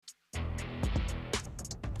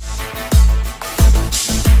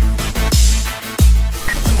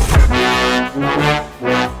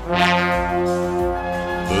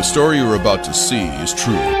story you're about to see is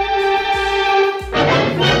true.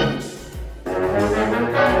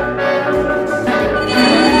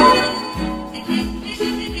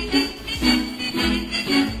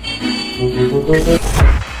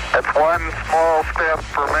 It's one small step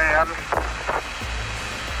for man,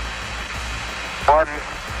 one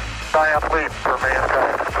giant leap for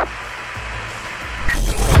mankind.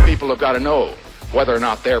 People have got to know whether or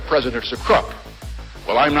not their president's a crook.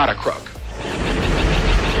 Well, I'm not a crook.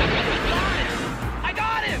 I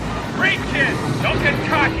got him! Great kid! Don't get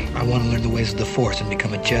cocky! I want to learn the ways of the Force and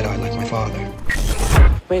become a Jedi like my father.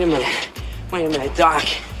 Wait a minute, Doc.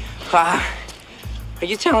 Are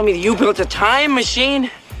you telling me that you built a time machine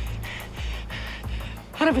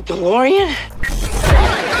out of a DeLorean?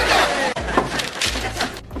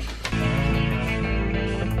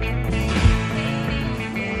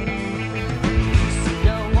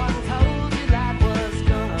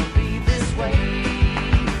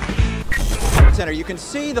 Center. You can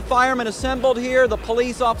see the firemen assembled here, the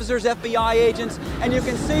police officers, FBI agents, and you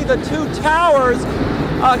can see the two towers.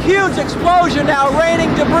 A huge explosion now raining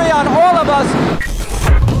debris on all of us.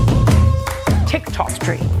 TikTok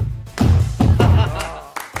tree.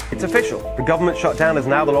 It's official. The government shutdown is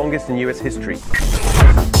now the longest in U.S. history.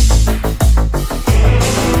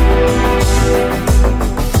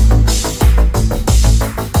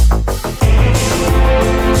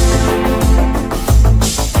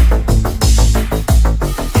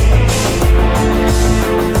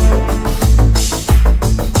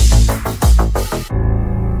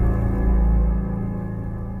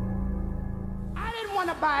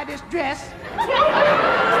 Buy this dress.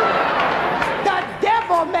 The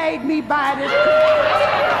devil made me buy this dress.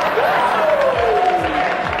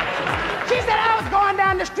 She said I was going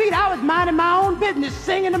down the street, I was minding my own business,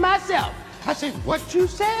 singing to myself. I said, what you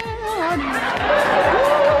said, honey?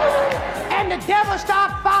 And the devil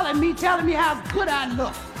started following me, telling me how good I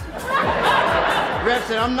look. Rev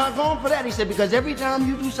said, I'm not going for that. He said, because every time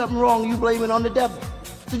you do something wrong, you blame it on the devil.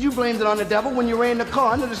 I said, you blamed it on the devil when you ran the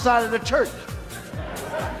car into the side of the church.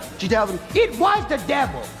 She tells him, it was the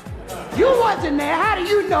devil. You wasn't there. How do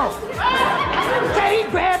you know? Said he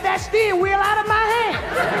grabbed that steering wheel out of my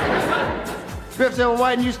hand. Griff said, well,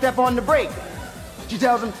 why didn't you step on the brake? She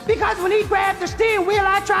tells him, because when he grabbed the steering wheel,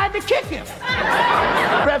 I tried to kick him.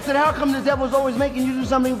 Griff said, how come the devil's always making you do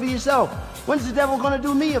something for yourself? When's the devil gonna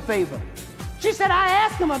do me a favor? She said, I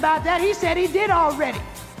asked him about that. He said he did already.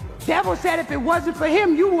 Devil said if it wasn't for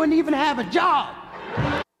him, you wouldn't even have a job.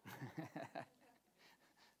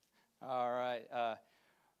 All right,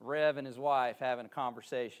 Rev and his wife having a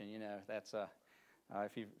conversation. You know, that's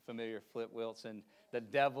if you're familiar with Flip Wilson, The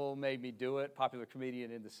Devil Made Me Do It, popular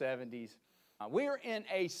comedian in the 70s. We're in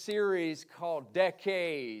a series called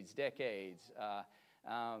Decades,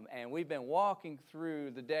 and we've been walking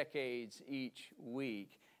through the decades each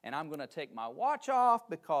week. And I'm going to take my watch off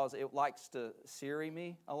because it likes to Siri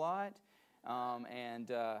me a lot,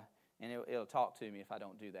 and it'll talk to me if I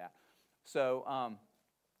don't do that. So.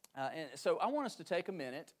 So I want us to take a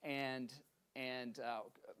minute and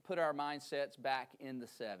put our mindsets back in the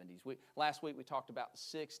 70s. Last week we talked about the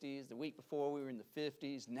 60s. The week before we were in the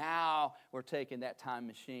 50s. Now we're taking that time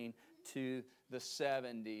machine to the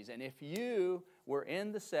 70s. And if you were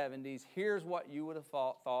in the 70s, here's what you would have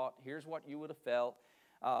thought. Here's what you would have felt.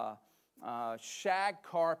 Shag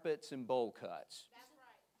carpets and bowl cuts. That's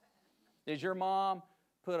right. Did your mom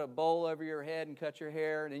put a bowl over your head and cut your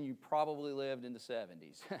hair, and then you probably lived in the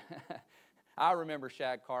 70s. I remember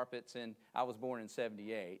shag carpets, and I was born in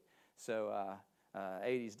 78, so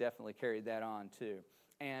 80s definitely carried that on too.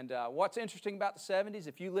 And what's interesting about the 70s,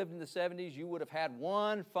 if you lived in the 70s, you would have had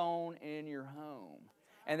one phone in your home,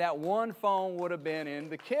 and that one phone would have been in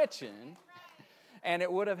the kitchen, and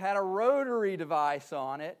it would have had a rotary device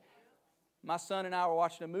on it. My son and I were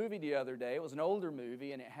watching a movie the other day. It was an older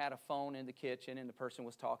movie, and it had a phone in the kitchen, and the person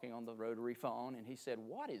was talking on the rotary phone, and he said,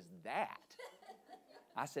 what is that?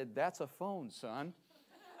 I said, that's a phone, son,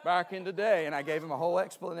 back in the day. And I gave him a whole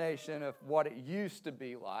explanation of what it used to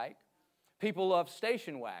be like. People loved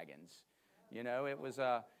station wagons. You know, it was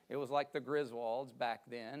like the Griswolds back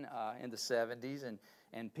then in the 70s,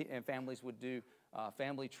 and families would do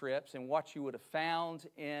family trips, and what you would have found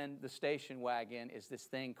in the station wagon is this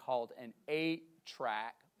thing called an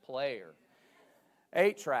 8-track player.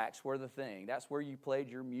 8 tracks were the thing. That's where you played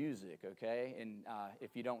your music, okay? And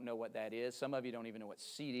if you don't know what that is, some of you don't even know what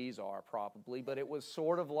CDs are probably, but it was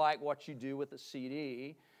sort of like what you do with a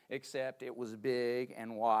CD, except it was big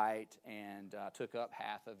and white and took up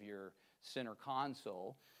half of your center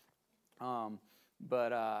console.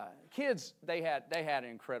 But kids, they had an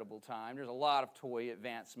incredible time. There's a lot of toy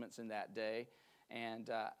advancements in that day. And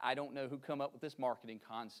I don't know who come up with this marketing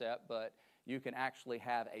concept, but you can actually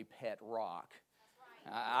have a pet rock.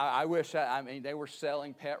 I wish, I mean, they were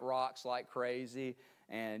selling pet rocks like crazy,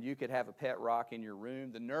 and you could have a pet rock in your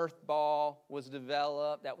room. The Nerf ball was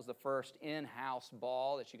developed. That was the first in-house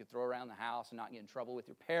ball that you could throw around the house and not get in trouble with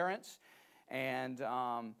your parents. And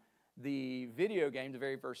the video game, the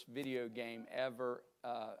very first video game ever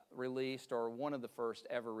released, or one of the first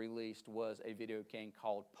ever released, was a video game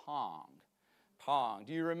called Pong. Pong.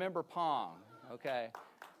 Do you remember Pong? Okay.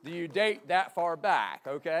 Do you date that far back?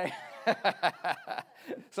 Okay.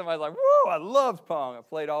 Somebody's like, whoa, I loved Pong. I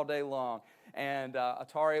played all day long. And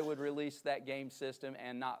Atari would release that game system,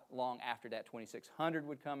 and not long after that, 2600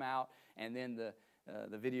 would come out, and then the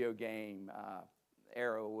video game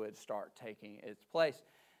era would start taking its place.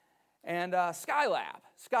 And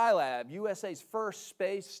Skylab, USA's first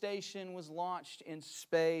space station, was launched in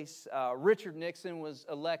space. Richard Nixon was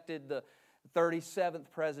elected the 37th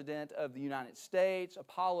President of the United States.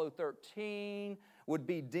 Apollo 13 would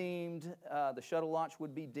be deemed, the shuttle launch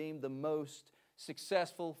would be deemed the most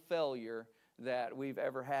successful failure that we've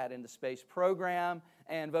ever had in the space program,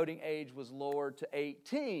 and voting age was lowered to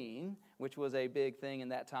 18, which was a big thing in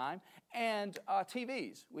that time. And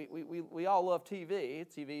TVs. We all love TV.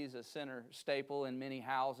 TV is a center staple in many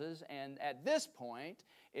houses, and at this point,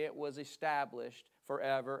 it was established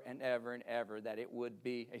forever and ever and ever that it would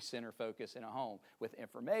be a center focus in a home, with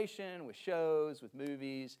information, with shows, with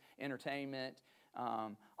movies, entertainment,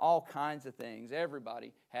 all kinds of things.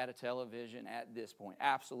 Everybody had a television at this point.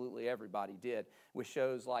 Absolutely everybody did, with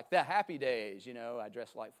shows like The Happy Days. You know, I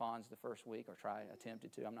dressed like Fonz the first week, or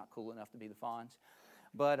attempted to. I'm not cool enough to be the Fonz.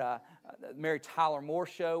 But Mary Tyler Moore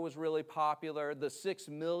Show was really popular. The $6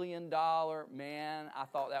 Million Man, I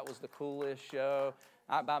thought that was the coolest show.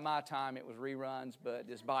 By my time, it was reruns, but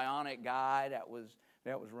this bionic guy that was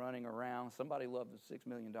running around, somebody loved the $6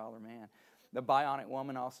 Million Man. The Bionic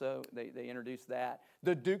Woman also, they introduced that.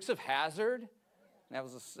 The Dukes of Hazzard, that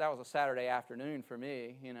was a Saturday afternoon for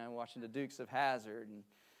me, you know, watching the Dukes of Hazzard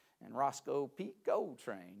and Roscoe Pete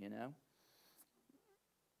Goldtrain, you know.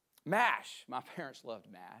 MASH, my parents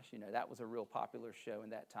loved MASH. You know, that was a real popular show in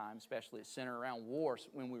that time, especially it centered around war.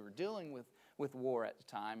 When we were dealing with war at the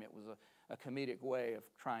time, it was a comedic way of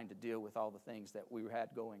trying to deal with all the things that we had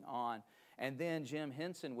going on. And then Jim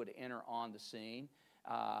Henson would enter on the scene.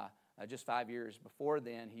 Just 5 years before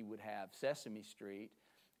then, he would have Sesame Street,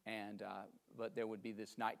 and but there would be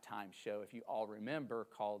this nighttime show, if you all remember,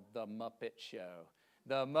 called The Muppet Show.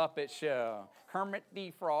 The Muppet Show. Kermit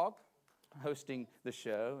the Frog hosting the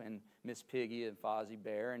show, and Miss Piggy and Fozzie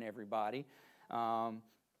Bear and everybody. And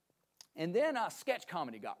then sketch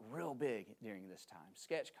comedy got real big during this time.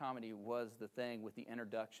 Sketch comedy was the thing with the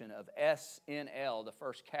introduction of SNL. The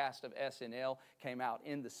first cast of SNL came out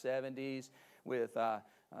in the 70s with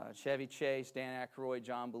Chevy Chase, Dan Aykroyd,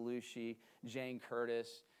 John Belushi, Jane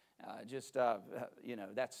Curtis. You know,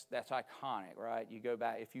 that's iconic, right? You go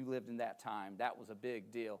back, if you lived in that time, that was a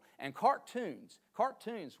big deal. And cartoons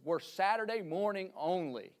were Saturday morning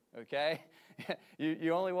only, okay?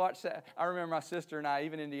 you only watched that. I remember my sister and I,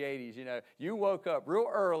 even in the 80s, you know, you woke up real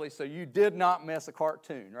early so you did not miss a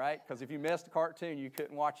cartoon, right? Because if you missed a cartoon, you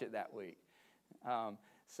couldn't watch it that week.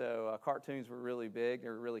 So cartoons were really big. They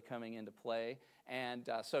were really coming into play. And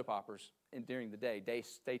soap operas during the day,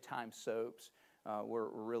 daytime soaps were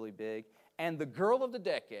really big. And the girl of the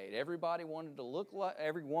decade, everybody wanted to look like,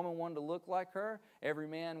 every woman wanted to look like her. Every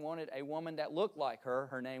man wanted a woman that looked like her.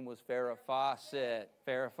 Her name was Farrah Fawcett.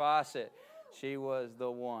 Farrah Fawcett. She was the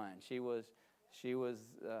one. She was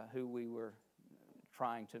who we were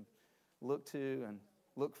trying to look to and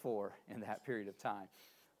look for in that period of time.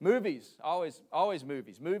 Movies, always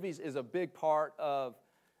movies. Movies is a big part of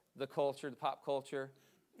the culture, the pop culture.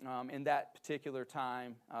 In that particular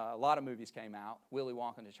time, a lot of movies came out. Willy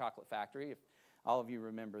Wonka and the Chocolate Factory, if all of you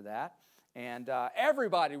remember that. And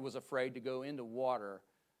everybody was afraid to go into water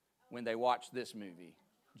when they watched this movie,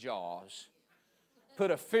 Jaws. Put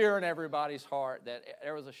a fear in everybody's heart that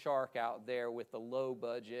there was a shark out there with the low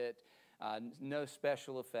budget, no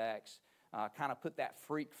special effects. Kind of put that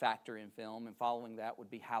freak factor in film, and following that would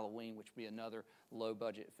be Halloween, which would be another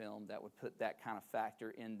low-budget film that would put that kind of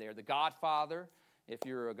factor in there. The Godfather, if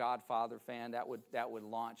you're a Godfather fan, that would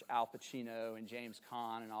launch Al Pacino and James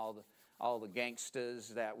Caan and all the gangsters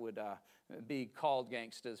that would be called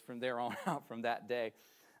gangsters from there on out from that day.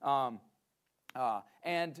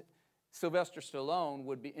 And Sylvester Stallone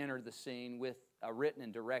would be entered the scene with a written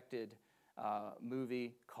and directed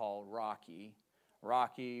movie called Rocky.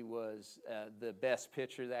 Rocky was the best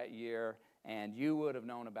picture that year, and you would have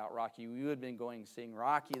known about Rocky. You would have been going to see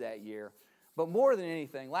Rocky that year But more than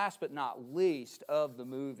anything, last but not least of the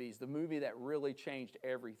movies, the movie that really changed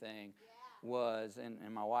everything was, and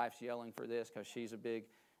my wife's yelling for this because she's a big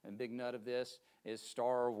nut of this, is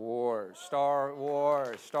Star Wars. Star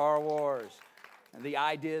Wars. Star Wars. And the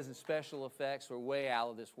ideas and special effects were way out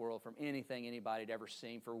of this world from anything anybody had ever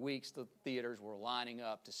seen. For weeks, the theaters were lining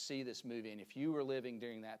up to see this movie. And if you were living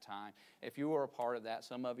during that time, if you were a part of that,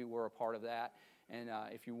 some of you were a part of that, and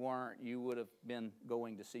if you weren't, you would have been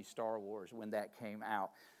going to see Star Wars when that came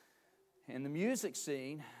out. In the music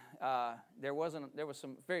scene, there was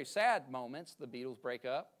some very sad moments. The Beatles break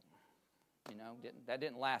up. You know, that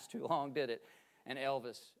didn't last too long, did it? And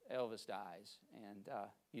Elvis dies. And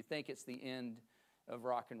you think it's the end of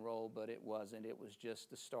rock and roll, but it wasn't. It was just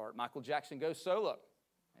the start. Michael Jackson goes solo.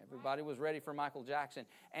 Everybody was ready for Michael Jackson.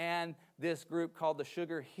 And this group called the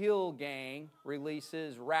Sugar Hill Gang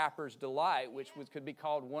releases Rapper's Delight, which could be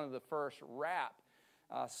called one of the first rap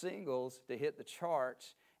singles to hit the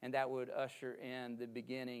charts, and that would usher in the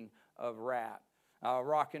beginning of rap.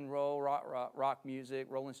 Rock and roll, rock music,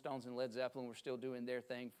 Rolling Stones and Led Zeppelin were still doing their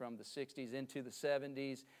thing from the 60s into the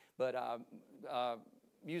 70s, but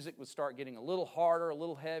music would start getting a little harder, a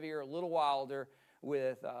little heavier, a little wilder,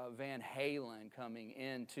 with Van Halen coming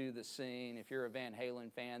into the scene. If you're a Van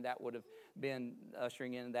Halen fan, that would have been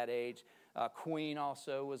ushering in that age. Queen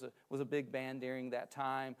also was a big band during that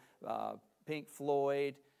time. Pink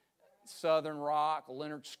Floyd, Southern rock,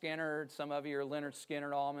 Lynyrd Skynyrd. Some of you are Lynyrd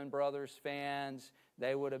Skynyrd, Allman Brothers fans.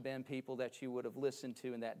 They would have been people that you would have listened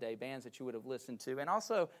to in that day, bands that you would have listened to. And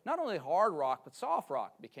also, not only hard rock, but soft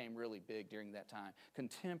rock became really big during that time.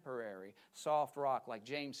 Contemporary, soft rock like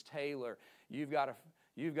James Taylor, You've Got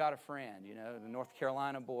a Friend, you know, the North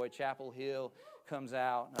Carolina boy, Chapel Hill comes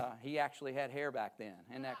out. He actually had hair back then.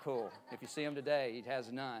 Isn't that cool? If you see him today, he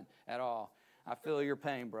has none at all. I feel your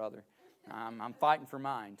pain, brother. I'm fighting for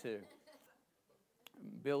mine, too.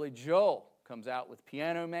 Billy Joel comes out with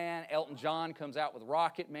Piano Man. Elton John comes out with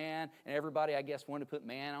Rocket Man. And everybody, I guess, wanted to put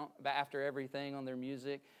man on, after everything on their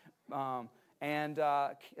music. The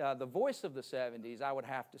voice of the 70s, I would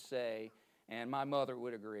have to say, and my mother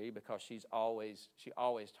would agree because she always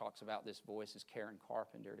talks about this voice, is Karen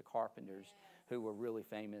Carpenter, the Carpenters, who were really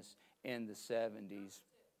famous in the 70s.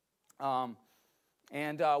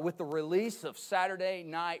 With the release of Saturday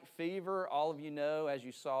Night Fever, all of you know, as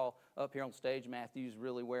you saw up here on stage, Matthew's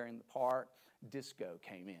really wearing the part, disco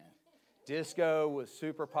came in. Disco was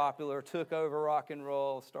super popular, took over rock and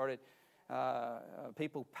roll, started,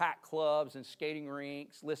 people packed clubs and skating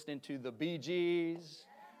rinks, listening to the Bee Gees,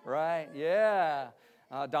 right? Yeah.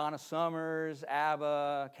 Donna Summers,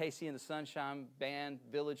 ABBA, Casey and the Sunshine Band,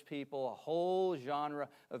 Village People, a whole genre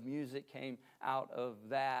of music came out of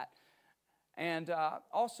that. And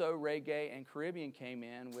also reggae and Caribbean came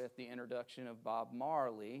in with the introduction of Bob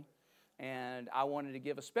Marley. And I wanted to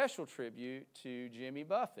give a special tribute to Jimmy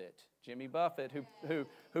Buffett. Jimmy Buffett,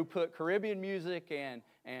 who put Caribbean music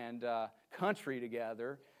and country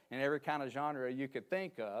together, and every kind of genre you could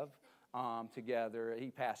think of together.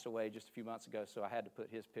 He passed away just a few months ago, so I had to put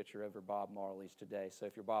his picture over Bob Marley's today. So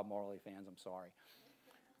if you're Bob Marley fans, I'm sorry.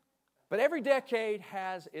 But every decade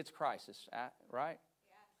has its crisis, right?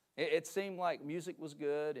 It seemed like music was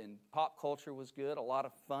good and pop culture was good, a lot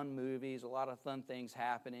of fun movies, a lot of fun things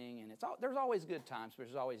happening, and there's always good times, but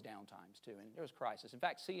there's always down times too, and there was crisis. In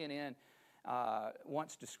fact, CNN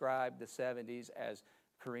once described the 70s as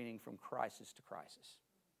careening from crisis to crisis.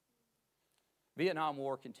 Vietnam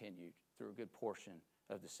War continued through a good portion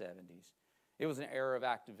of the 70s. It was an era of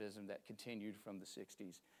activism that continued from the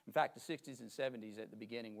 60s. In fact, the 60s and 70s at the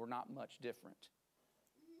beginning were not much different.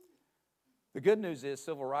 The good news is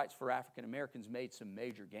civil rights for African Americans made some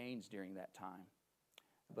major gains during that time.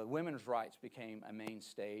 But women's rights became a main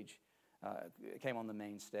stage, came on the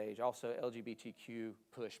main stage. Also, LGBTQ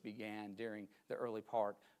push began during the early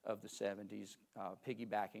part of the 70s,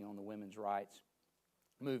 piggybacking on the women's rights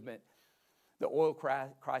movement. The oil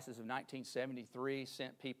crisis of 1973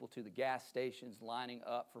 sent people to the gas stations lining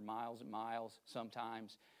up for miles and miles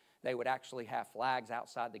sometimes. They would actually have flags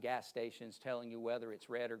outside the gas stations telling you whether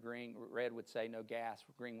it's red or green. Red would say no gas.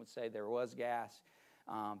 Green would say there was gas.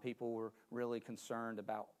 People were really concerned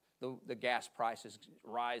about the gas prices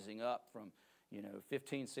rising up from,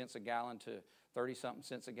 15 cents a gallon to 30-something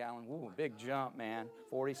cents a gallon. Ooh, big jump, man.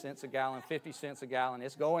 40 cents a gallon, 50 cents a gallon.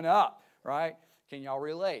 It's going up, right? Can y'all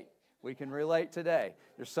relate? We can relate today.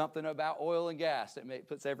 There's something about oil and gas that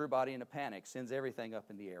puts everybody in a panic, sends everything up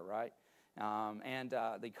in the air, right?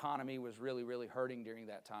 The economy was really, really hurting during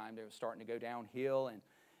that time. They were starting to go downhill,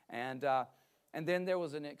 and And then there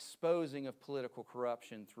was an exposing of political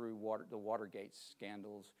corruption through the Watergate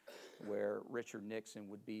scandals, where Richard Nixon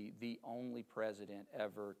would be the only president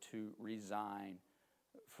ever to resign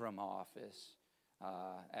from office.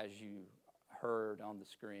 As you heard on the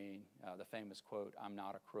screen, the famous quote, "I'm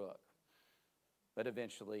not a crook." But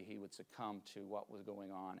eventually he would succumb to what was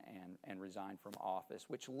going on and resign from office,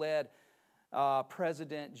 which led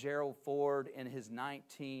President Gerald Ford in his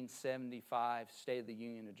 1975 State of the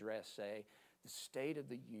Union address say, "The state of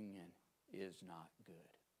the union is not good."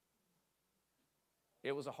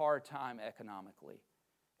 It was a hard time economically.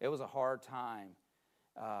 It was a hard time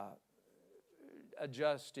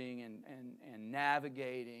adjusting and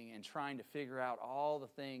navigating and trying to figure out all the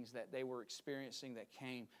things that they were experiencing that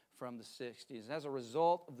came from the 60s. As a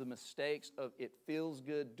result of the mistakes of it feels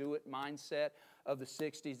good, do it mindset of the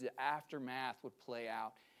 60s, the aftermath would play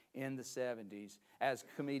out in the 70s. As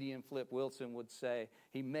comedian Flip Wilson would say,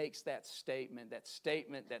 he makes that statement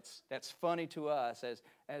that's funny to us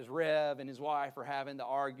as Rev and his wife are having the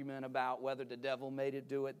argument about whether the devil made it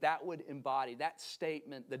do it. That would embody, that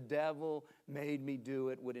statement, "the devil made me do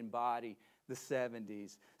it," would embody the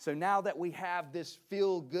 70s. So now that we have this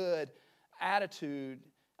feel-good attitude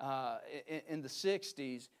in the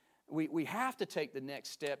 60s, we have to take the next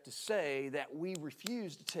step to say that we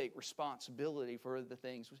refuse to take responsibility for the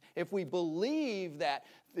things. If we believe that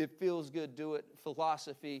it feels good, do it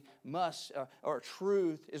philosophy must, or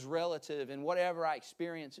truth is relative and whatever I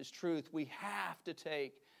experience is truth, we have to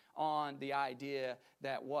take on the idea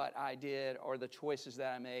that what I did or the choices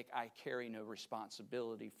that I make, I carry no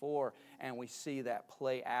responsibility for. And we see that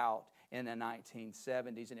play out in the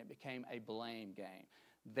 1970s, and it became a blame game.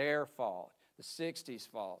 Their fault. The 60s'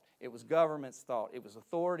 fault. It was government's fault. It was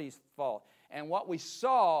authorities' fault. And what we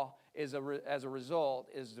saw is as a result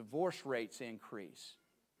is divorce rates increase.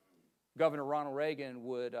 Governor Ronald Reagan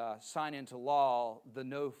would sign into law the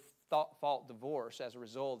no-fault divorce as a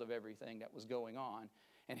result of everything that was going on.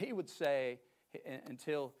 And he would say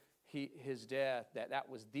until his death that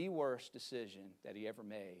was the worst decision that he ever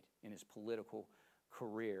made in his political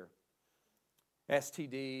career.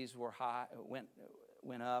 STDs were high,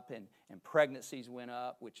 went up and pregnancies went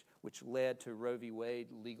up, which led to Roe v.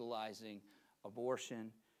 Wade legalizing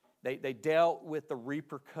abortion. They dealt with the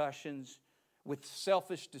repercussions with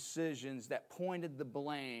selfish decisions that pointed the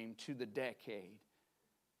blame to the decade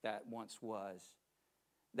that once was.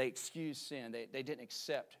 They excused sin. They didn't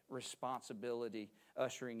accept responsibility,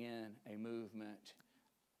 ushering in a movement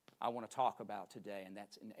I want to talk about today, and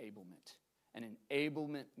that's enablement. An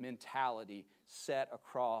enablement mentality set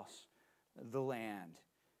across the land.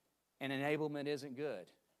 And enablement isn't good.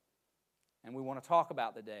 And we want to talk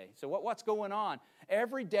about the day. So what's going on?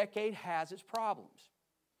 Every decade has its problems.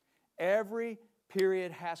 Every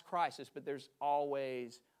period has crisis, but there's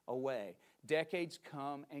always a way. Decades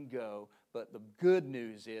come and go, but the good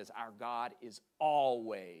news is our God is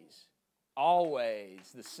always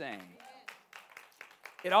the same.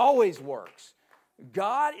 It always works.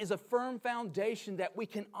 God is a firm foundation that we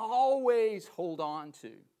can always hold on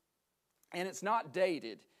to. And it's not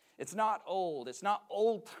dated. It's not old. It's not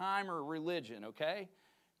old-timer religion, okay?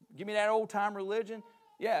 Give me that old-time religion.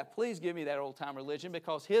 Yeah, please give me that old-time religion,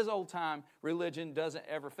 because his old-time religion doesn't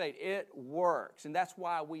ever fade. It works. And that's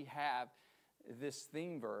why we have this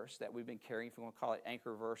theme verse that we've been carrying, if you want to call it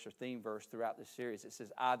anchor verse or theme verse throughout this series. It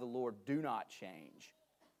says, "I, the Lord, do not change.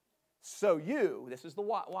 So you," this is the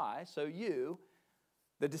why, "so you,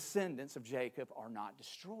 the descendants of Jacob, are not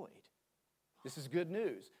destroyed." This is good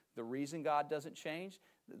news. The reason God doesn't change,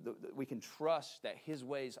 we can trust that his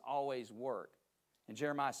ways always work. In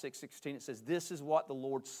Jeremiah 6:16 it says, "This is what the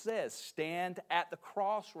Lord says, stand at the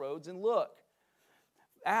crossroads and look.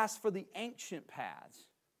 Ask for the ancient paths."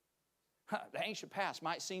 The ancient paths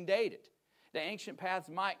might seem dated. The ancient paths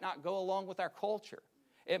might not go along with our culture.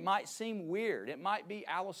 It might seem weird. It might be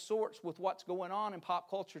out of sorts with what's going on in pop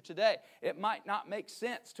culture today. It might not make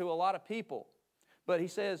sense to a lot of people. But he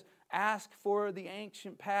says, ask for the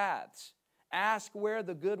ancient paths. Ask where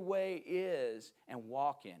the good way is and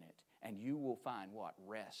walk in it. And you will find what?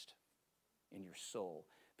 Rest in your soul.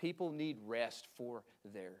 People need rest for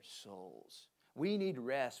their souls. We need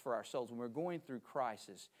rest for our souls. When we're going through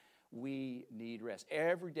crisis, we need rest.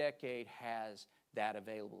 Every decade has that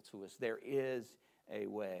available to us. There is a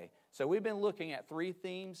way. So we've been looking at 3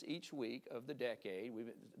 themes each week of the decade.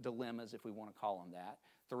 Dilemmas, if we want to call them that.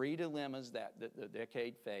 3 dilemmas that the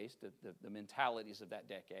decade faced, the mentalities of that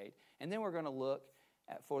decade. And then we're going to look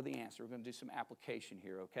for the answer. We're going to do some application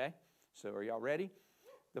here, okay? So are y'all ready?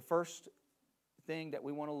 The first thing that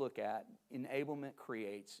we want to look at, enablement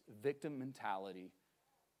creates victim mentality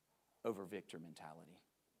over victor mentality.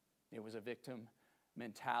 It was a victim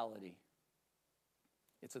mentality.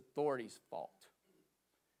 It's authority's fault.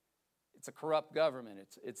 It's a corrupt government.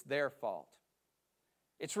 It's their fault.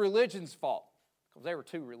 It's religion's fault because they were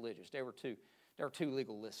too religious. They were too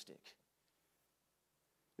legalistic.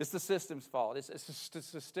 It's the system's fault. It's a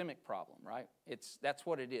systemic problem, right? That's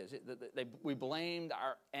what it is. We blamed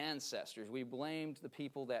our ancestors. We blamed the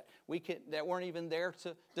people that weren't even there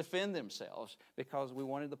to defend themselves because we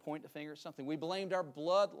wanted to point the finger at something. We blamed our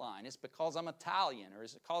bloodline. It's because I'm Italian, or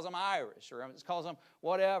it's because I'm Irish, or it's because I'm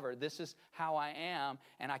whatever. This is how I am,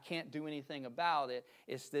 and I can't do anything about it.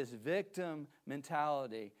 It's this victim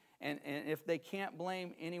mentality. And if they can't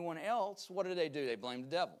blame anyone else, what do? They blame the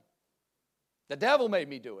devil. The devil made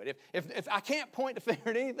me do it. If I can't point the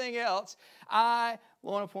finger at anything else, I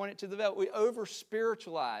want to point it to the devil. We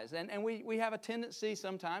over-spiritualize. And we have a tendency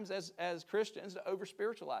sometimes as Christians to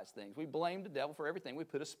over-spiritualize things. We blame the devil for everything. We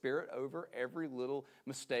put a spirit over every little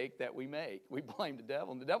mistake that we make. We blame the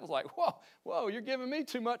devil. And the devil's like, whoa, you're giving me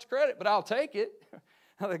too much credit, but I'll take it.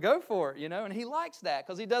 They go for it, And he likes that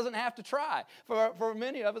because he doesn't have to try. For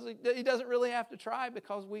many of us, he doesn't really have to try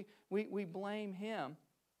because we blame him.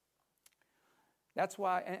 That's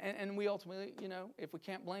why, and we ultimately, if we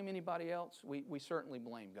can't blame anybody else, we certainly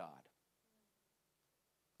blame God.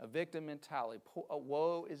 A victim mentality.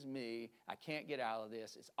 Woe is me. I can't get out of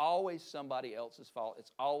this. It's always somebody else's fault.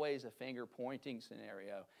 It's always a finger-pointing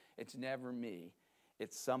scenario. It's never me.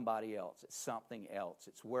 It's somebody else. It's something else.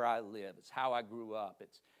 It's where I live. It's how I grew up.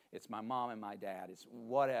 It's my mom and my dad. It's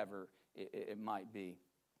whatever it might be.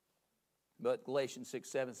 But Galatians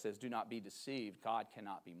 6:7 says, do not be deceived. God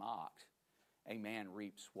cannot be mocked. A man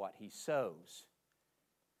reaps what he sows.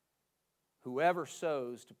 Whoever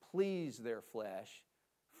sows to please their flesh,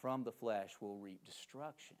 from the flesh will reap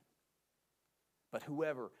destruction. But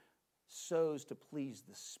whoever sows to please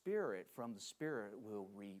the Spirit, from the Spirit will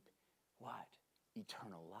reap what?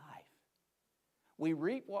 Eternal life. We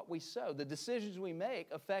reap what we sow. The decisions we make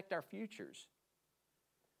affect our futures.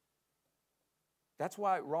 That's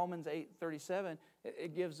why Romans 8:37,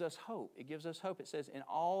 it gives us hope. It gives us hope. It says, in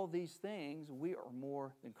all these things, we are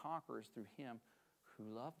more than conquerors through Him who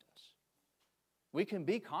loved us. We can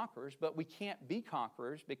be conquerors, but we can't be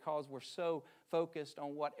conquerors because we're so focused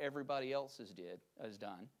on what everybody else has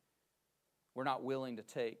done. We're not willing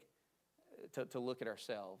to look at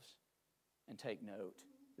ourselves and take note.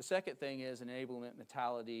 The second thing is enablement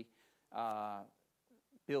mentality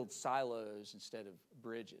builds silos instead of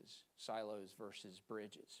bridges. Silos versus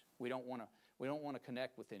bridges. We don't want to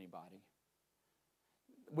connect with anybody.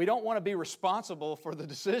 We don't want to be responsible for the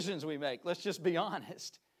decisions we make. Let's just be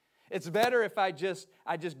honest. It's better if I just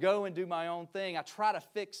go and do my own thing. I try to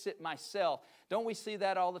fix it myself. Don't we see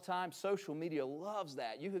that all the time? Social media loves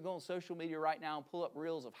that. You could go on social media right now and pull up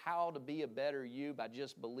reels of how to be a better you by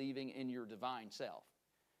just believing in your divine self.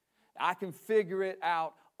 I can figure it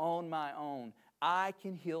out on my own. I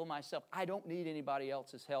can heal myself. I don't need anybody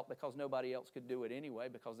else's help because nobody else could do it anyway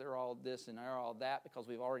because they're all this and they're all that because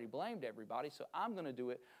we've already blamed everybody, so I'm going to do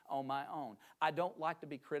it on my own. I don't like to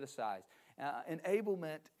be criticized.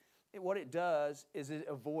 Enablement, what it does is it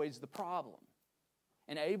avoids the problem.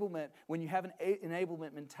 Enablement, when you have an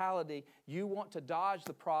enablement mentality, you want to dodge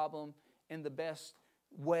the problem in the best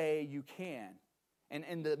way you can.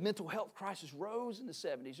 And the mental health crisis rose in the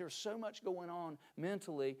 70s. There was so much going on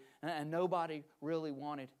mentally, and nobody really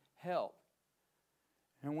wanted help.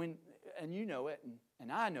 And you know it, and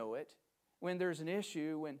I know it, when there's an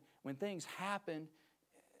issue, when things happen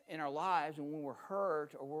in our lives, and when we're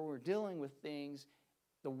hurt or when we're dealing with things,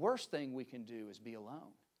 the worst thing we can do is be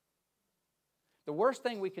alone. The worst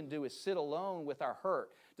thing we can do is sit alone with our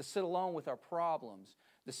hurt, to sit alone with our problems,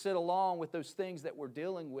 to sit alone with those things that we're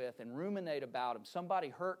dealing with and ruminate about them. Somebody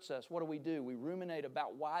hurts us. What do? We ruminate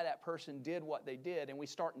about why that person did what they did, and we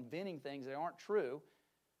start inventing things that aren't true,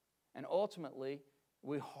 and ultimately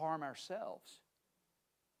we harm ourselves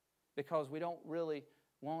because we don't really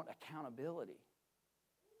want accountability.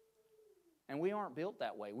 And we aren't built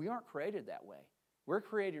that way. We aren't created that way. We're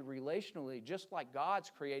created relationally, just like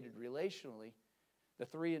God's created relationally. The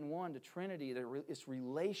 3-in-1, the Trinity, it's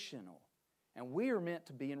relational. And we are meant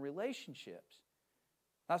to be in relationships.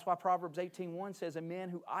 That's why Proverbs 18:1 says, a man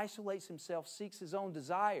who isolates himself seeks his own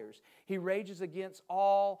desires. He rages against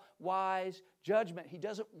all wise judgment. He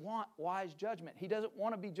doesn't want wise judgment. He doesn't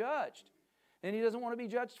want to be judged. And he doesn't want to be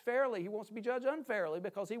judged fairly. He wants to be judged unfairly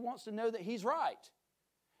because he wants to know that he's right.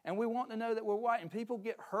 And we want to know that we're right. And people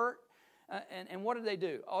get hurt. And what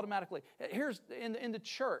do? Automatically. Here's in the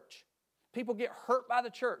church. People get hurt by the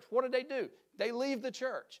church. What do? They leave the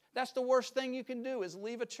church. That's the worst thing you can do is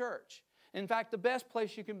leave a church. In fact, the best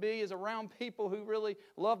place you can be is around people who really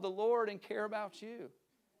love the Lord and care about you.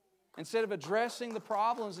 Instead of addressing the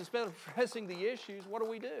problems, instead of addressing the issues, what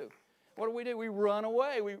do? What do? We run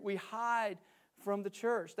away. We hide from the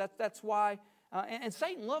church. That's why, and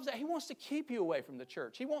Satan loves that. He wants to keep you away from the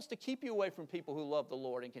church. He wants to keep you away from people who love the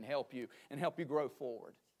Lord and can help you grow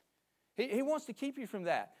forward. He wants to keep you from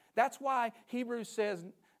that. That's why Hebrews says,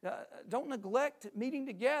 don't neglect meeting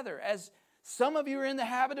together, as some of you are in the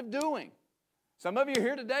habit of doing. Some of you are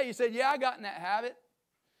here today, you said, yeah, I got in that habit.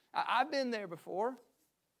 I've been there before.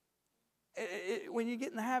 When you get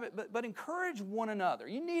in the habit, but encourage one another.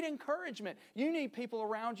 You need encouragement. You need people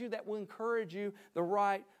around you that will encourage you the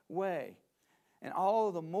right way. And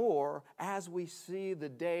all the more as we see the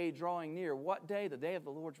day drawing near. What day? The day of the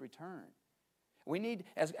Lord's return. We need,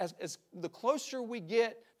 as the closer we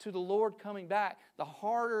get to the Lord coming back, the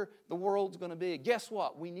harder the world's going to be. Guess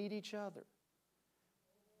what? We need each other.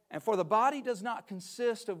 And for the body does not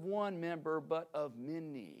consist of one member, but of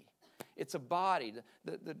many. It's a body.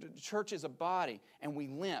 The church is a body, and we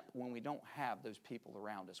limp when we don't have those people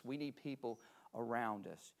around us. We need people around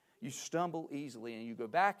us. You stumble easily, and you go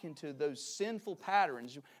back into those sinful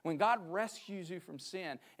patterns. When God rescues you from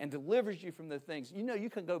sin and delivers you from the things, you know you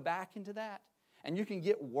can go back into that, and you can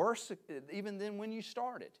get worse even than when you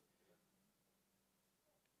started.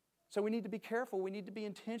 So we need to be careful. We need to be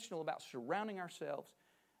intentional about surrounding ourselves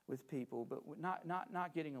with people, but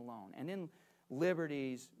not getting alone. And then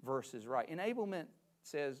liberties versus right. Enablement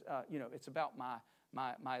says, it's about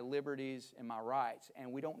my liberties and my rights,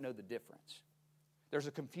 and we don't know the difference. There's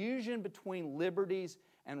a confusion between liberties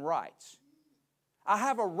and rights. I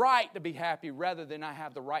have a right to be happy rather than I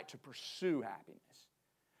have the right to pursue happiness.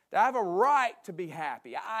 I have a right to be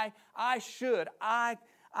happy. I should. I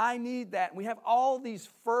need that. And we have all these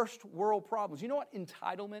first world problems. You know what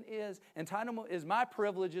entitlement is? Entitlement is my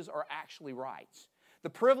privileges are actually rights. The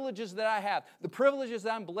privileges that I have, the privileges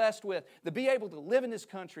that I'm blessed with, to be able to live in this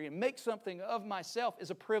country and make something of myself is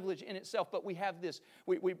a privilege in itself. But we have this,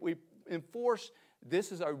 we enforce,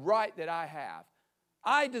 this is a right that I have.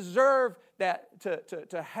 I deserve that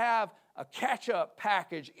to have a ketchup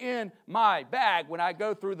package in my bag when I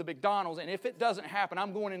go through the McDonald's. And if it doesn't happen,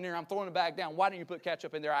 I'm going in there, I'm throwing the bag down. Why didn't you put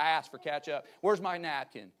ketchup in there? I asked for ketchup. Where's my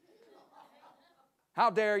napkin? How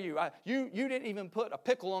dare you? You didn't even put a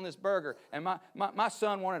pickle on this burger. And my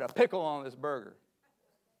son wanted a pickle on this burger.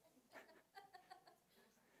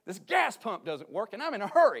 This gas pump doesn't work, and I'm in a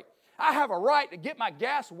hurry. I have a right to get my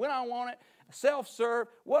gas when I want it, self-serve,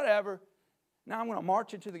 whatever. Now I'm going to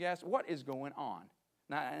march into the gas. What is going on?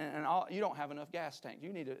 Now, you don't have enough gas tanks.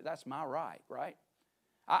 You need to. That's my right?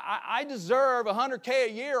 I deserve $100K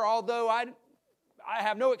a year, although I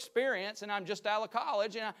have no experience and I'm just out of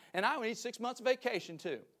college, and I need 6 months of vacation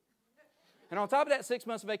too. And on top of that 6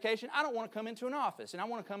 months of vacation, I don't want to come into an office, and I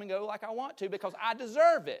want to come and go like I want to because I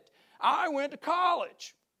deserve it. I went to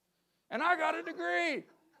college, and I got a degree,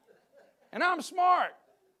 and I'm smart.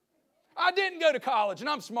 I didn't go to college, and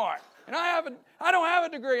I'm smart, and I don't have a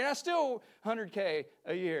degree, and I still $100K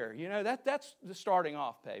a year. You know, that's the starting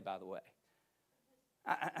off pay, by the way.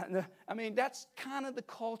 I mean, that's kind of the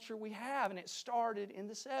culture we have, and it started in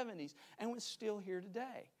the 70s, and it's still here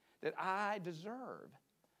today, that I deserve.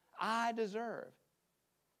 I deserve.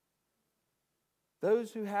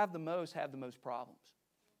 Those who have the most problems.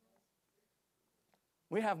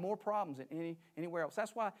 We have more problems than anywhere else.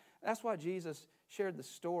 That's why Jesus shared the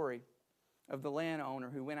story of the landowner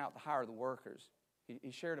who went out to hire the workers.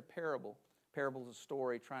 He shared a parable. Parable is a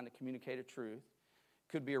story trying to communicate a truth.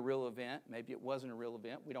 Could be a real event. Maybe it wasn't a real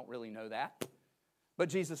event. We don't really know that. But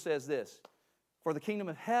Jesus says this, "For the kingdom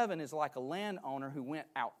of heaven is like a landowner who went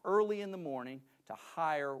out early in the morning to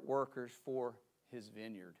hire workers for his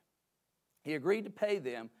vineyard. He agreed to pay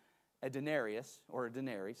them a denarius, or a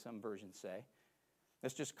denarii, some versions say.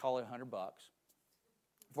 Let's just call it $100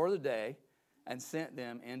 for the day, and sent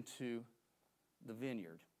them into the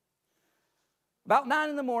vineyard. About 9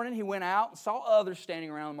 in the morning, he went out and saw others standing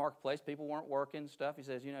around the marketplace. People weren't working and stuff. He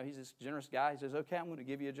says, he's this generous guy. He says, okay, I'm going to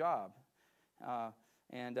give you a job.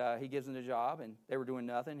 And he gives them a job, and they were doing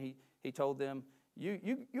nothing. He told them,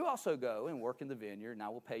 you also go and work in the vineyard, and I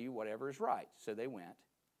will pay you whatever is right. So they went.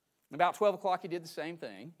 And about 12 o'clock, he did the same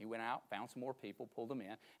thing. He went out, found some more people, pulled them in.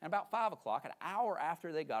 And about 5 o'clock, an hour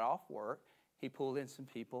after they got off work, he pulled in some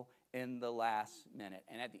people in the last minute.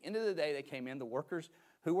 And at the end of the day, they came in. The workers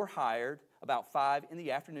who were hired about 5 in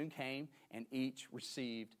the afternoon came, and each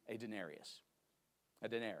received a denarius, a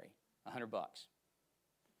denarii, $100.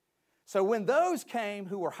 So when those came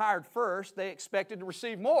who were hired first, they expected to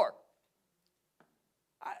receive more.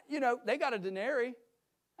 They got a denarii.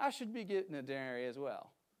 I should be getting a denarii as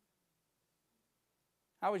well.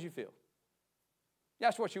 How would you feel?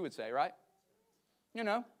 That's what you would say, right? You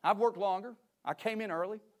know, I've worked longer. I came in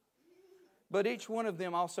early. But each one of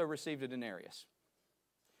them also received a denarius.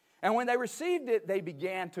 And when they received it, they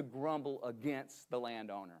began to grumble against the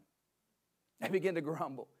landowner. They began to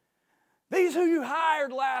grumble. These who you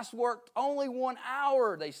hired last worked only 1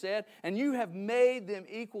 hour, they said, and you have made them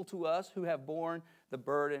equal to us who have borne the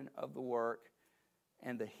burden of the work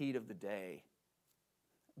and the heat of the day.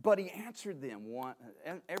 But he answered one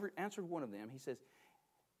of them. He says,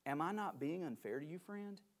 am I not being unfair to you,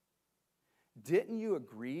 friend? Didn't you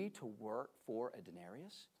agree to work for a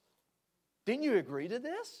denarius? Didn't you agree to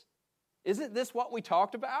this? Isn't this what we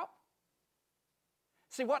talked about?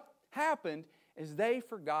 See, what happened is they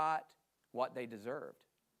forgot what they deserved.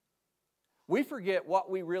 We forget what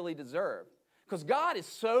we really deserve because God is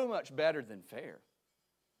so much better than fair.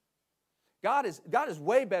 God is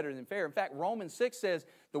way better than fair. In fact, Romans 6 says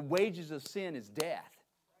the wages of sin is death.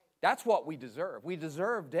 That's what we deserve. We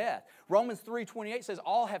deserve death. Romans 3:28 says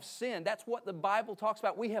all have sinned. That's what the Bible talks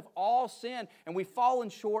about. We have all sinned and we've fallen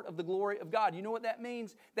short of the glory of God. You know what that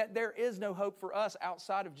means? That there is no hope for us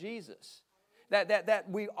outside of Jesus. That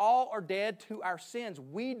we all are dead to our sins.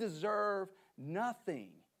 We deserve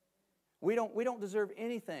nothing. We don't deserve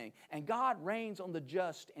anything. And God reigns on the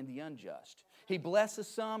just and the unjust. He blesses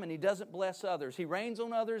some and He doesn't bless others. He reigns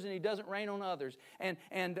on others and He doesn't reign on others.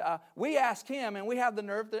 And we ask Him, and we have the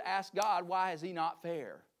nerve to ask God, why is He not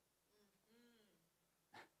fair?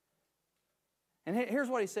 And here's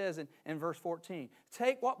what He says in verse 14.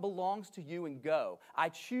 Take what belongs to you and go. I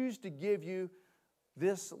choose to give you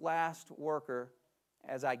this last worker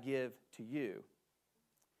as I give to you.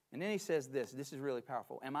 And then He says this is really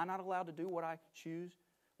powerful. Am I not allowed to do what I choose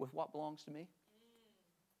with what belongs to me?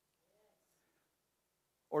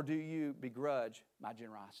 Or do you begrudge my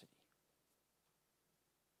generosity?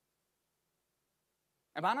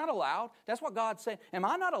 Am I not allowed? That's what God's saying. Am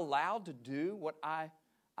I not allowed to do what I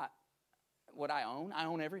own? I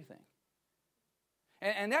own everything.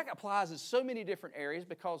 And that applies in so many different areas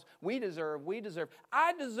because we deserve.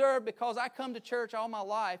 I deserve because I come to church all my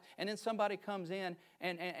life and then somebody comes in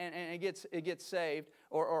and it gets saved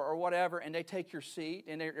or whatever and they take your seat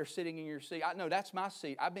and they're sitting in your seat. No, that's my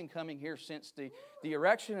seat. I've been coming here since the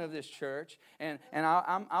erection of this church and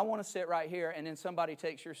I want to sit right here and then somebody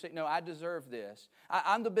takes your seat. No, I deserve this.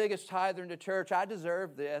 I'm the biggest tither in the church. I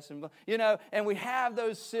deserve this. And, and we have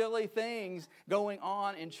those silly things going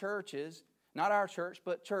on in churches. Not our church,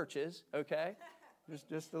 but churches, okay?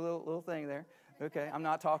 Just a little thing there. Okay, I'm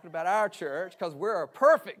not talking about our church because we're a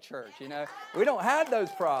perfect church, We don't have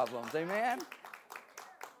those problems, amen?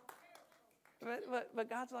 But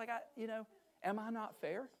God's like, am I not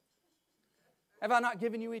fair? Have I not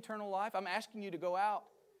given you eternal life? I'm asking you to go out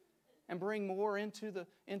and bring more into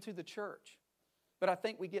the church. But I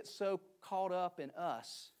think we get so caught up in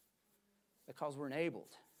us because we're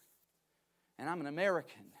enabled. And I'm an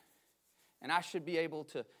American. And I should be able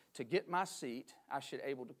to get my seat. I should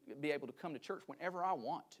be able to come to church whenever I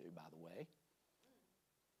want to, by the way.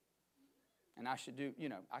 And I should do,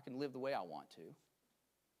 I can live the way I want to.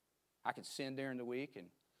 I can sin during the week, and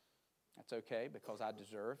that's okay because I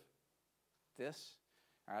deserve this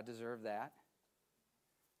or I deserve that.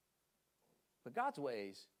 But God's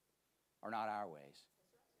ways are not our ways.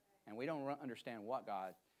 And we don't understand what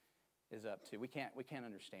God is up to. We can't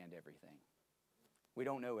understand everything. We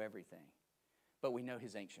don't know everything. But we know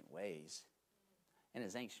His ancient ways. And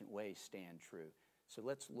His ancient ways stand true. So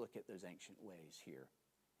let's look at those ancient ways here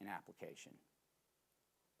in application.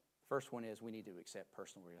 First one is we need to accept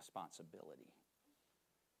personal responsibility.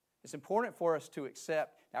 It's important for us to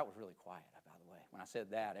accept. That was really quiet, by the way. When I said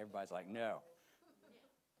that, everybody's like, no.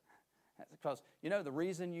 That's because, the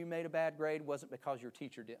reason you made a bad grade wasn't because your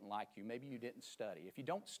teacher didn't like you. Maybe you didn't study. If you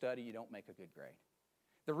don't study, you don't make a good grade.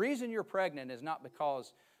 The reason you're pregnant is not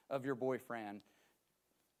because of your boyfriend.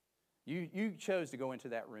 You chose to go into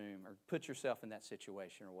that room or put yourself in that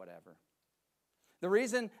situation or whatever. The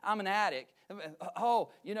reason I'm an addict,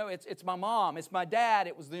 it's my mom, it's my dad,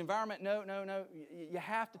 it was the environment. No. You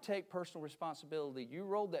have to take personal responsibility. You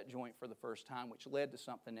rolled that joint for the first time, which led to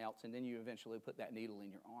something else, and then you eventually put that needle in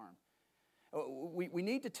your arm. We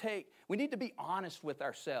need to be honest with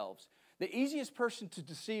ourselves. The easiest person to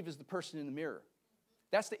deceive is the person in the mirror.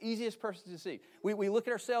 That's the easiest person to deceive. We look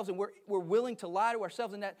at ourselves and we're willing to lie to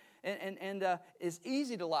ourselves, and it's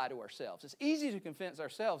easy to lie to ourselves. It's easy to convince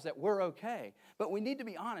ourselves that we're okay, but we need to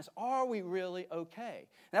be honest. Are we really okay?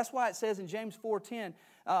 And that's why it says in James 4:10,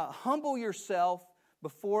 humble yourself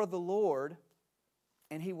before the Lord,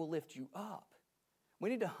 and He will lift you up. We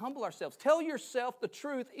need to humble ourselves. Tell yourself the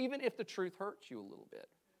truth, even if the truth hurts you a little bit.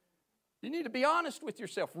 You need to be honest with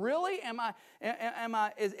yourself. Really?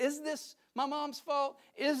 Is this my mom's fault?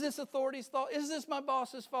 Is this authority's fault? Is this my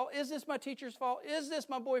boss's fault? Is this my teacher's fault? Is this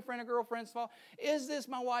my boyfriend or girlfriend's fault? Is this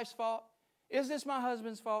my wife's fault? Is this my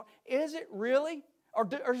husband's fault? Is it really? Or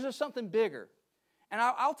is there something bigger? And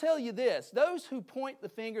I'll tell you this, those who point the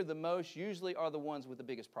finger the most usually are the ones with the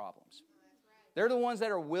biggest problems. They're the ones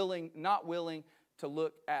that are not willing to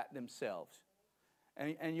look at themselves.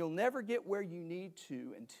 And you'll never get where you need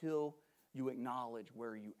to until you acknowledge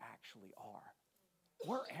where you actually are.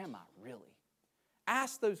 Where am I really?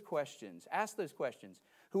 Ask those questions. Ask those questions.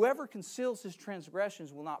 Whoever conceals his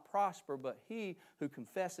transgressions will not prosper, but he who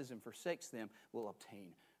confesses and forsakes them will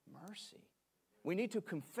obtain mercy. We need to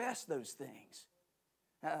confess those things.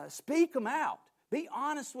 Speak them out. Be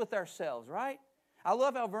honest with ourselves, right? I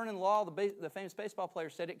love how Vernon Law, the famous baseball player,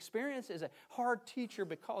 said, experience is a hard teacher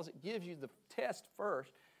because it gives you the test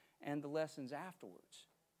first and the lessons afterwards.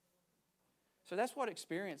 So that's what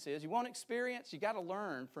experience is. You want experience, you got to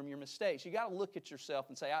learn from your mistakes. You got to look at yourself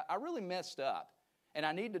and say, I really messed up, and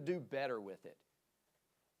I need to do better with it.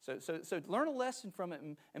 So learn a lesson from it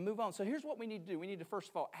and move on. So here's what we need to do. We need to, first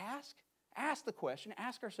of all, ask the question,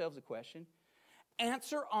 ask ourselves the question,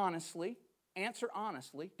 answer honestly. Answer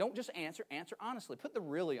honestly. Don't just answer honestly. Put the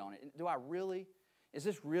really on it. Is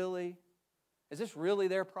this really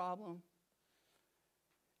their problem?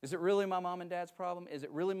 Is it really my mom and dad's problem? Is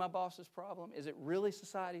it really my boss's problem? Is it really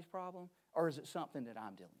society's problem? Or is it something that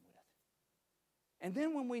I'm dealing with? And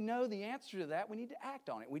then when we know the answer to that, we need to act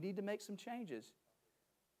on it. We need to make some changes.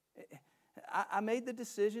 I made the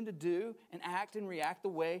decision to do and act and react the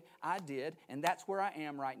way I did, and that's where I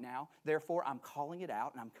am right now. Therefore, I'm calling it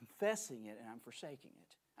out, and I'm confessing it, and I'm forsaking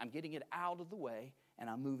it. I'm getting it out of the way, and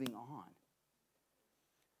I'm moving on.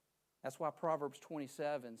 That's why Proverbs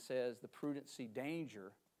 27 says, the prudent see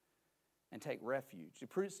danger and take refuge. The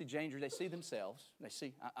prudent see danger, they see themselves. They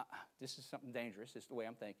see, this is something dangerous. This is the way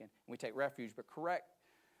I'm thinking. And we take refuge, but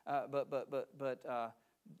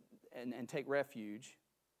take refuge,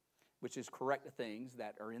 which is correct the things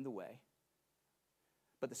that are in the way.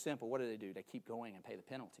 But the simple, what do? They keep going and pay the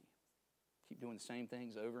penalty. Keep doing the same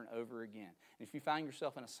things over and over again. And if you find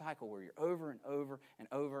yourself in a cycle where you're over and over and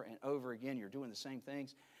over and over again, you're doing the same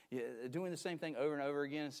things, doing the same thing over and over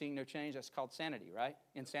again and seeing no change, that's called sanity, right?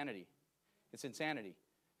 Insanity. It's insanity.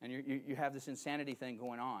 And you have this insanity thing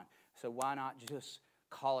going on. So why not just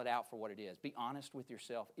call it out for what it is? Be honest with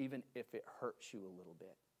yourself, even if it hurts you a little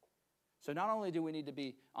bit. So not only do we need to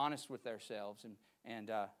be honest with ourselves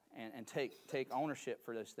and take ownership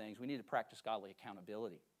for those things, we need to practice godly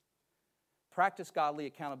accountability. Practice godly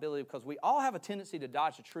accountability because we all have a tendency to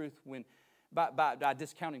dodge the truth by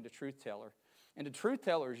discounting the truth teller. And the truth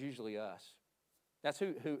teller is usually us. That's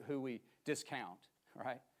who we discount,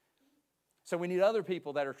 right? So we need other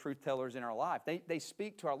people that are truth tellers in our life. They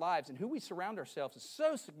speak to our lives, and who we surround ourselves is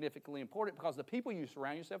so significantly important because the people you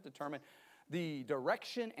surround yourself determine the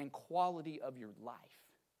direction and quality of your life.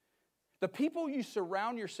 The people you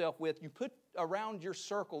surround yourself with, you put around your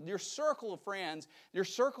circle of friends, your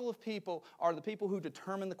circle of people are the people who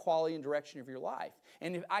determine the quality and direction of your life.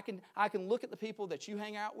 And if I can look at the people that you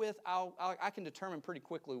hang out with, I can determine pretty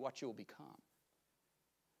quickly what you'll become.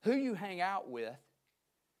 Who you hang out with,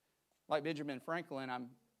 like Benjamin Franklin, I'm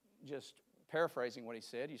just paraphrasing what he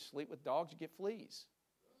said, you sleep with dogs, you get fleas.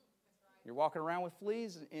 You're walking around with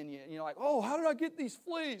fleas, and you're like, oh, how did I get these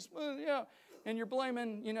fleas? Well, yeah. And you're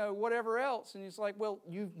blaming, whatever else. And it's like, well,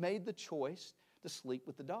 you've made the choice to sleep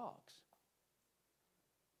with the dogs.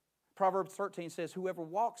 Proverbs 13 says, whoever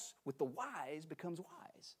walks with the wise becomes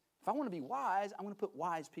wise. If I want to be wise, I want to put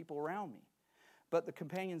wise people around me. But the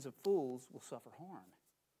companions of fools will suffer harm.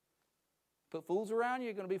 Put fools around you,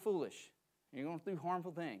 you're going to be foolish. You're going to do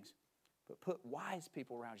harmful things. But put wise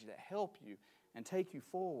people around you that help you and take you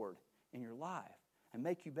forward in your life and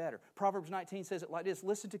make you better. Proverbs 19 says it like this: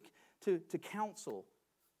 listen to counsel,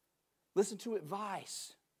 listen to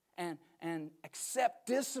advice, and accept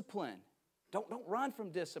discipline. Don't run from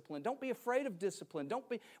discipline. Don't be afraid of discipline.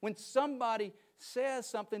 When somebody says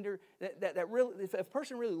something that really, if a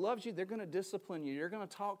person really loves you, they're going to discipline you. They're going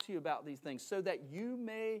to talk to you about these things so that you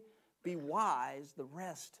may be wise the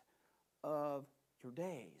rest of your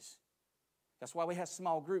days. That's why we have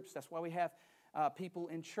small groups. That's why we have people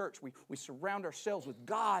in church. We surround ourselves with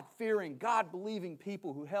God-fearing, God-believing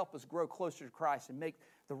people who help us grow closer to Christ and make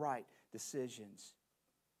the right decisions.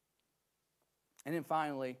 And then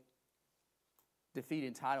finally, defeat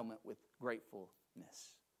entitlement with gratefulness.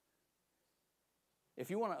 If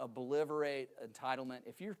you want to obliterate entitlement,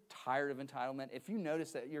 if you're tired of entitlement, if you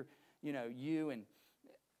notice that you and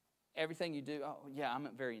everything you do, oh, yeah, I'm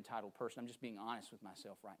a very entitled person. I'm just being honest with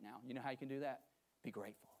myself right now. You know how you can do that? Be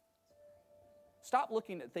grateful. Stop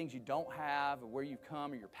looking at things you don't have or where you've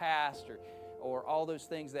come or your past or all those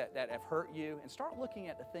things that have hurt you, and start looking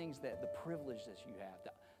at the things the privilege that you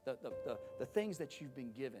have, the things that you've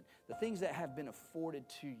been given, the things that have been afforded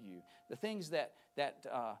to you, the things that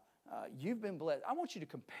you've been blessed. I want you to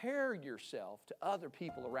compare yourself to other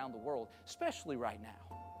people around the world, especially right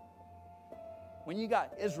now. When you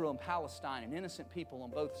got Israel and Palestine and innocent people on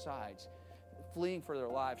both sides fleeing for their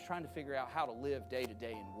lives, trying to figure out how to live day to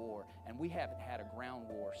day in war, and we haven't had a ground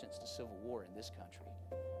war since the Civil War in this country.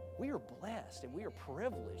 We are blessed and we are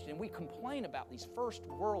privileged, and we complain about these first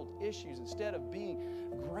world issues instead of being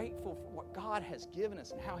grateful for what God has given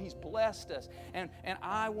us and how He's blessed us. And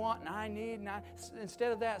I want and I need, and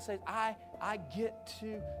instead of that, say, I get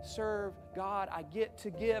to serve God. I get to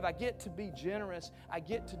give. I get to be generous. I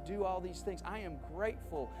get to do all these things. I am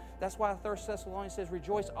grateful. That's why 1 Thessalonians says,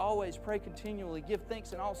 rejoice always, pray continually, give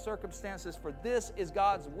thanks in all circumstances, for this is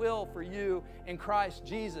God's will for you in Christ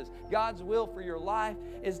Jesus. God's will for your life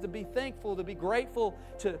is to be thankful, to be grateful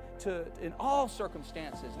to in all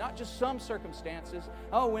circumstances, not just some circumstances.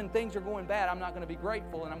 Oh, when things are going bad, I'm not going to be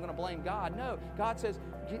grateful and I'm going to blame God. No, God says,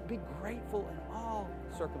 be grateful in all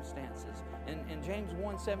circumstances. In James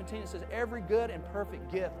 1:17, it says, every good and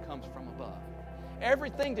perfect gift comes from above.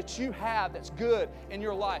 Everything that you have that's good in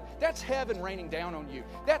your life, that's heaven raining down on you.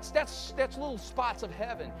 That's little spots of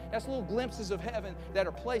heaven. That's little glimpses of heaven that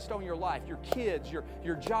are placed on your life. Your kids,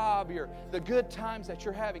 your job, the good times that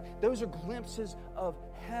you're having. Those are glimpses of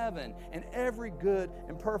heaven. And every good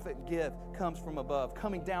and perfect gift comes from above,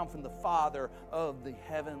 coming down from the Father of the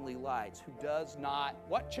heavenly lights, who does not,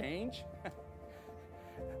 what, change?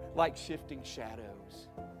 Like shifting shadows.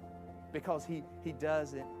 Because he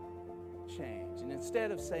doesn't change. And instead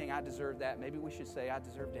of saying, I deserve that, maybe we should say, I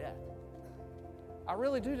deserve death. I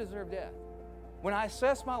really do deserve death. When I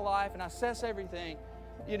assess my life and I assess everything,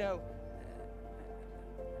 you know,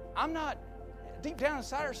 I'm not, deep down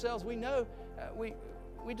inside ourselves, we know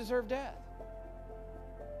we deserve death.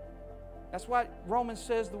 That's why Romans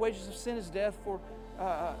says the wages of sin is death,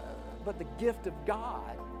 but the gift of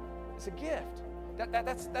God is a gift.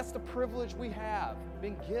 That's the privilege we have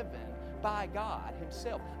been given by God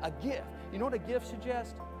Himself. A gift. You know what a gift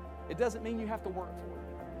suggests? It doesn't mean you have to work for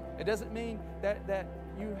it. It doesn't mean that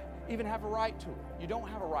you even have a right to it. You don't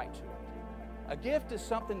have a right to it. A gift is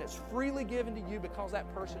something that's freely given to you because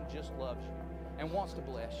that person just loves you and wants to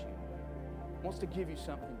bless you, wants to give you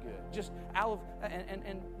something good. Just out of,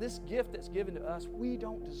 and this gift that's given to us, we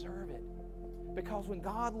don't deserve it. Because when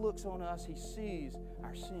God looks on us, He sees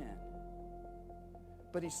our sin.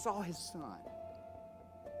 But He saw His Son.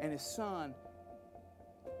 And His Son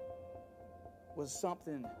was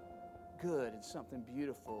something good and something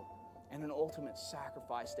beautiful and an ultimate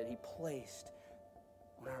sacrifice that He placed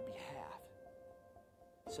on our behalf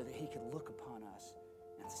so that He could look upon us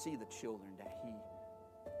and see the children that He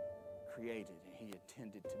created and He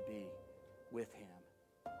intended to be with Him.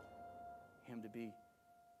 Him to be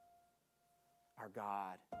our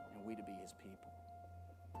God and we to be His people.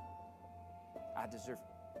 I deserve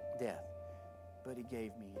death, but He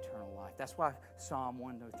gave me eternal life. That's why Psalm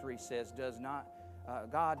 103 says,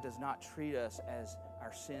 God does not treat us as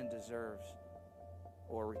our sin deserves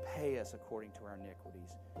or repay us according to our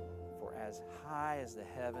iniquities. For as high as the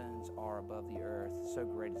heavens are above the earth, so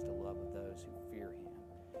great is the love of those who fear Him.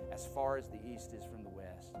 As far as the east is from the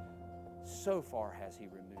west, so far has He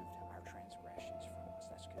removed our transgressions from us.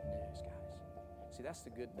 That's good news, guys. See, that's the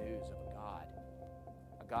good news of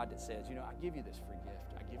a God that says, you know, I give you this free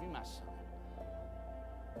gift. I give you my Son.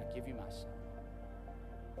 I give you my Son.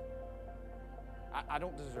 I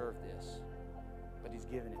don't deserve this, but He's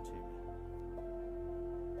given it to me.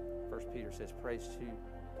 1 Peter says, praise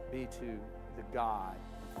be to the God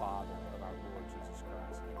and Father of our Lord Jesus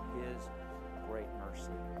Christ. In His great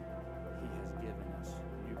mercy, He has given us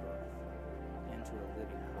new birth into a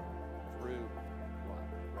living hope through what?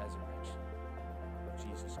 Resurrection of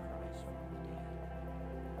Jesus Christ from the dead.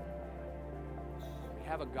 We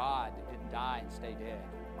have a God that didn't die and stay dead.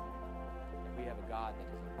 And we have a God that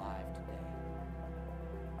is alive today.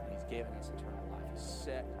 And He's given us eternal life. He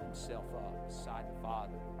set Himself up beside the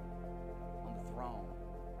Father on the throne.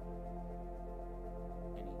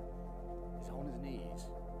 And He's on His knees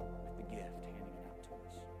with the gift, handing it out to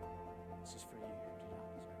us. This is for you who do not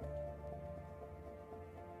deserve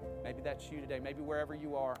it. Maybe that's you today. Maybe wherever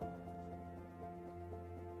you are.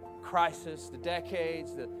 Crisis, the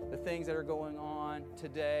decades, the things that are going on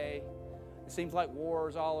today. It seems like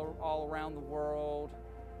wars all around the world.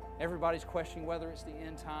 Everybody's questioning whether it's the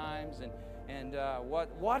end times and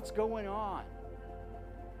what's going on.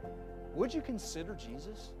 Would you consider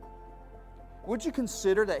Jesus? Would you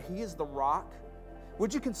consider that He is the rock?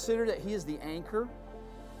 Would you consider that He is the anchor?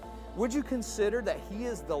 Would you consider that He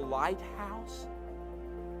is the lighthouse?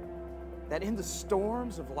 That in the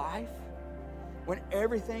storms of life, when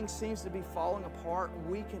everything seems to be falling apart,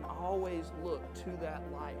 we can always look to that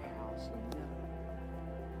lighthouse and know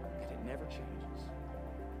that it never changes.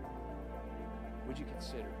 Would you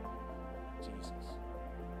consider Jesus?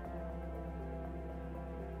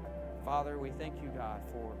 Father, we thank you, God,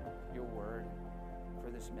 for your word, for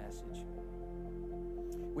this message.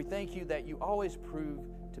 We thank you that you always prove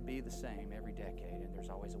to be the same every decade, and there's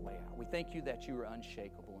always a way out. We thank you that you are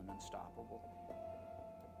unshakable and unstoppable.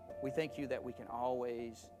 We thank you that we can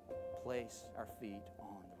always place our feet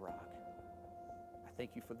on the rock. I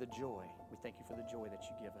thank you for the joy. We thank you for the joy that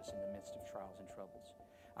you give us in the midst of trials and troubles.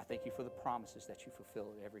 I thank you for the promises that you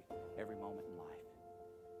fulfill at every moment in life.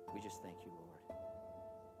 We just thank you, Lord.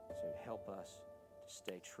 So help us to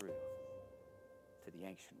stay true to the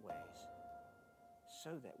ancient ways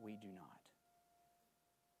so that we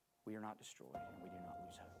are not destroyed and we do not